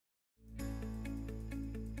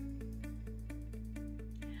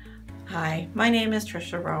Hi, my name is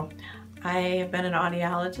Tricia Rowe. I have been an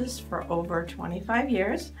audiologist for over 25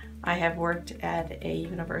 years. I have worked at a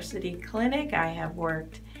university clinic. I have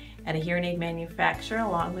worked at a hearing aid manufacturer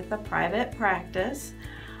along with a private practice.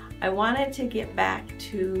 I wanted to get back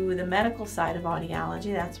to the medical side of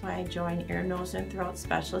audiology. That's why I joined Ear, Nose, and Throat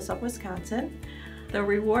Specialists of Wisconsin. The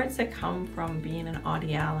rewards that come from being an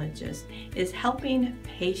audiologist is helping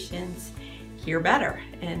patients hear better,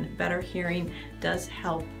 and better hearing does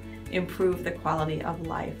help improve the quality of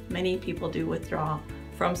life. Many people do withdraw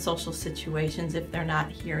from social situations if they're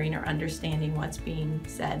not hearing or understanding what's being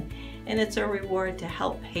said, and it's a reward to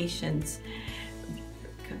help patients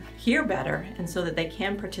hear better and so that they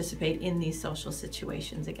can participate in these social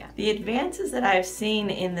situations again. The advances that I've seen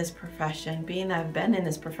in this profession, being I've been in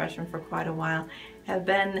this profession for quite a while, have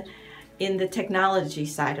been in the technology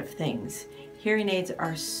side of things. Hearing aids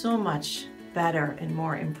are so much better and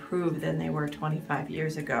more improved than they were 25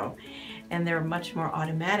 years ago, and they're much more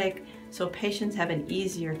automatic, so patients have an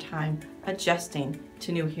easier time adjusting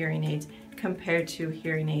to new hearing aids compared to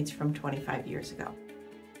hearing aids from 25 years ago.